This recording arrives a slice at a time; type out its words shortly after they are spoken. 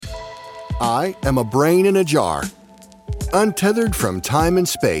I am a brain in a jar, untethered from time and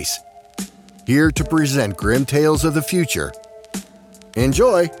space, here to present grim tales of the future.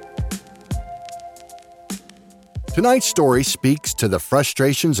 Enjoy! Tonight's story speaks to the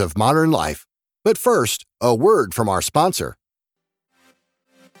frustrations of modern life, but first, a word from our sponsor.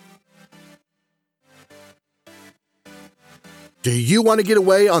 Do you want to get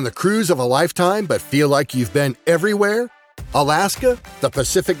away on the cruise of a lifetime but feel like you've been everywhere? Alaska, the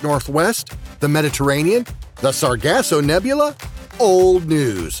Pacific Northwest, the Mediterranean, the Sargasso Nebula? Old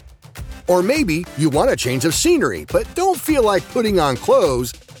news. Or maybe you want a change of scenery but don't feel like putting on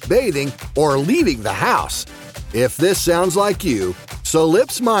clothes, bathing, or leaving the house. If this sounds like you,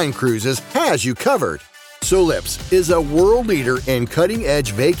 Solipse Mind Cruises has you covered. Solipse is a world leader in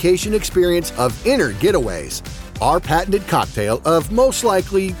cutting-edge vacation experience of inner getaways. Our patented cocktail of most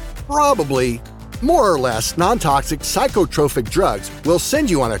likely, probably, more or less non-toxic psychotropic drugs will send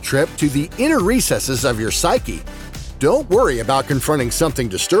you on a trip to the inner recesses of your psyche. Don't worry about confronting something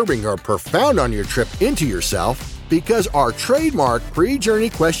disturbing or profound on your trip into yourself, because our trademark pre-journey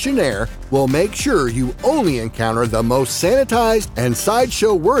questionnaire will make sure you only encounter the most sanitized and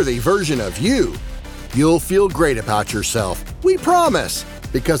sideshow-worthy version of you. You'll feel great about yourself, we promise,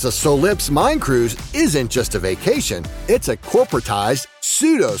 because a Solipse Mind Cruise isn't just a vacation, it's a corporatized,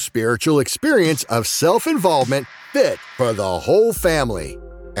 pseudo-spiritual experience of self-involvement fit for the whole family.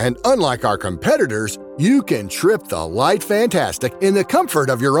 And unlike our competitors, you can trip the light fantastic in the comfort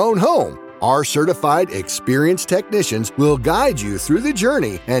of your own home. Our certified, experienced technicians will guide you through the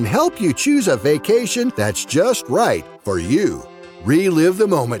journey and help you choose a vacation that's just right for you. Relive the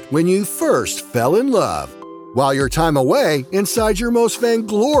moment when you first fell in love, while your time away inside your most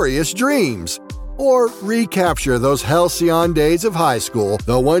vainglorious dreams. Or recapture those halcyon days of high school,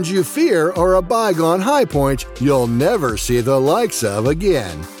 the ones you fear are a bygone high point you'll never see the likes of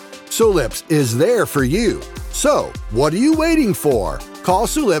again. Solipse is there for you. So, what are you waiting for? Call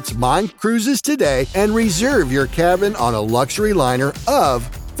Solipse Mind Cruises today and reserve your cabin on a luxury liner of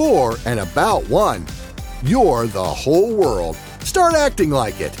 4 and about 1. You're the whole world. Start acting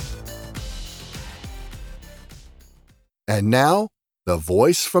like it. And now, the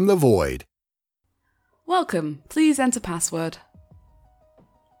voice from the void. Welcome. Please enter password.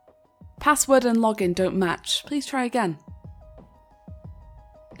 Password and login don't match. Please try again.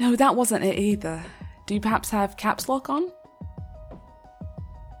 No, that wasn't it either. Do you perhaps have caps lock on?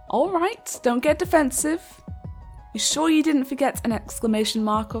 Alright, don't get defensive. You sure you didn't forget an exclamation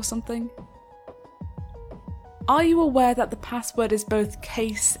mark or something? Are you aware that the password is both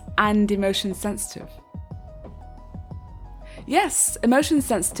case and emotion sensitive? Yes, emotion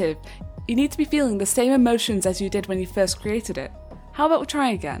sensitive. You need to be feeling the same emotions as you did when you first created it. How about we try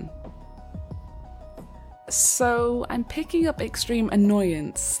again? So, I'm picking up extreme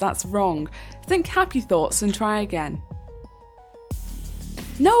annoyance. That's wrong. Think happy thoughts and try again.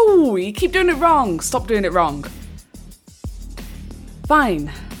 No, you keep doing it wrong. Stop doing it wrong.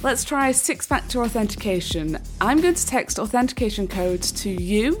 Fine. Let's try 6-factor authentication. I'm going to text authentication codes to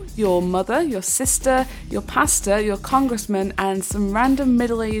you, your mother, your sister, your pastor, your congressman, and some random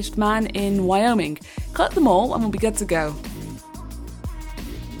middle-aged man in Wyoming. Collect them all and we'll be good to go.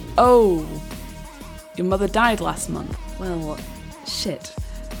 Oh, your mother died last month. Well, shit.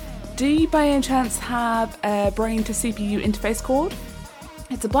 Do you by any chance have a brain to CPU interface cord?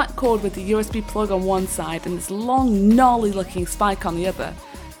 It's a black cord with a USB plug on one side and this long, gnarly-looking spike on the other.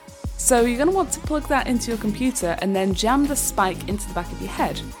 So you're going to want to plug that into your computer and then jam the spike into the back of your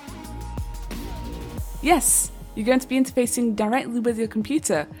head. Yes, you're going to be interfacing directly with your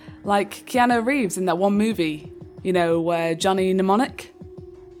computer, like Keanu Reeves in that one movie, you know, Johnny Mnemonic.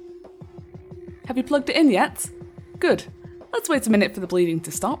 Have you plugged it in yet? Good. Let's wait a minute for the bleeding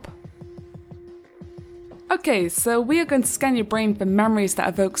to stop. Okay, so we are going to scan your brain for memories that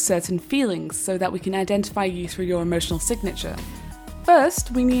evoke certain feelings so that we can identify you through your emotional signature.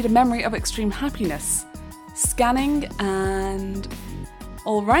 First, we need a memory of extreme happiness. Scanning and...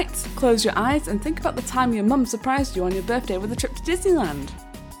 Alright, close your eyes and think about the time your mum surprised you on your birthday with a trip to Disneyland.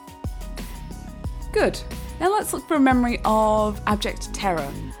 Good. Now let's look for a memory of abject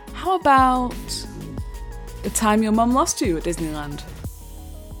terror. How about the time your mum lost you at Disneyland?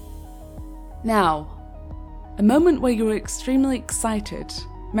 Now, a moment where you were extremely excited.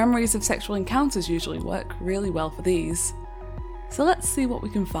 Memories of sexual encounters usually work really well for these. So let's see what we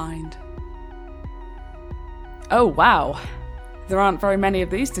can find. Oh wow, there aren't very many of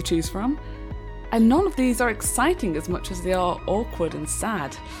these to choose from. And none of these are exciting as much as they are awkward and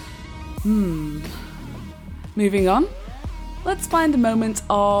sad. Moving on, let's find a moment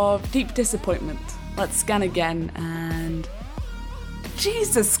of deep disappointment. Let's scan again and...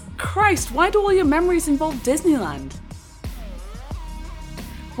 Jesus Christ, why do all your memories involve Disneyland?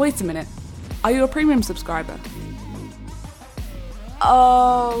 Wait a minute, are you a premium subscriber?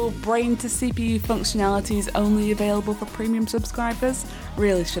 Oh, brain to CPU functionality is only available for premium subscribers?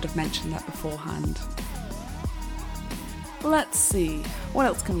 Really should have mentioned that beforehand. Let's see, what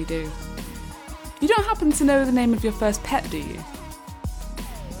else can we do? You don't happen to know the name of your first pet, do you?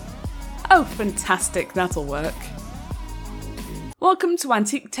 Oh, fantastic, that'll work. Welcome to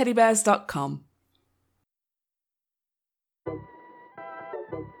AntiqueTeddyBears.com.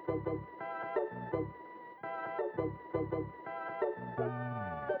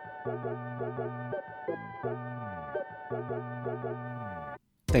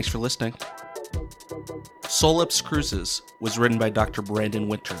 Thanks for listening. Solips Cruises was written by Dr. Brandon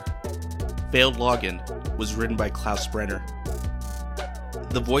Winter. Failed Login was written by Klaus Brenner.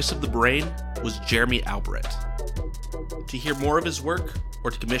 The voice of the brain was Jeremy Albrecht. To hear more of his work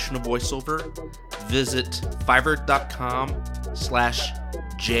or to commission a voiceover, visit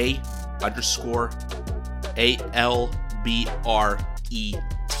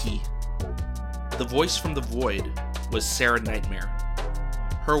fiverr.com/J_ALBRET. The voice from the void was Sarah Nightmare.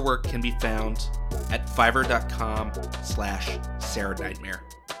 Her work can be found at fiverr.com/Sarah Nightmare.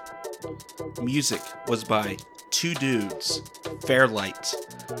 Music was by Two Dudes, Fairlight,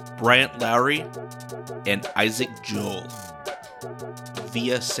 Bryant Lowry, and Isaac Joel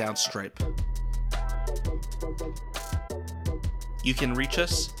via Soundstripe. You can reach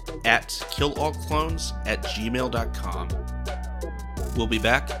us at killallclones@gmail.com. We'll be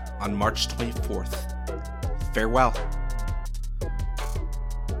back on March 24th. Farewell.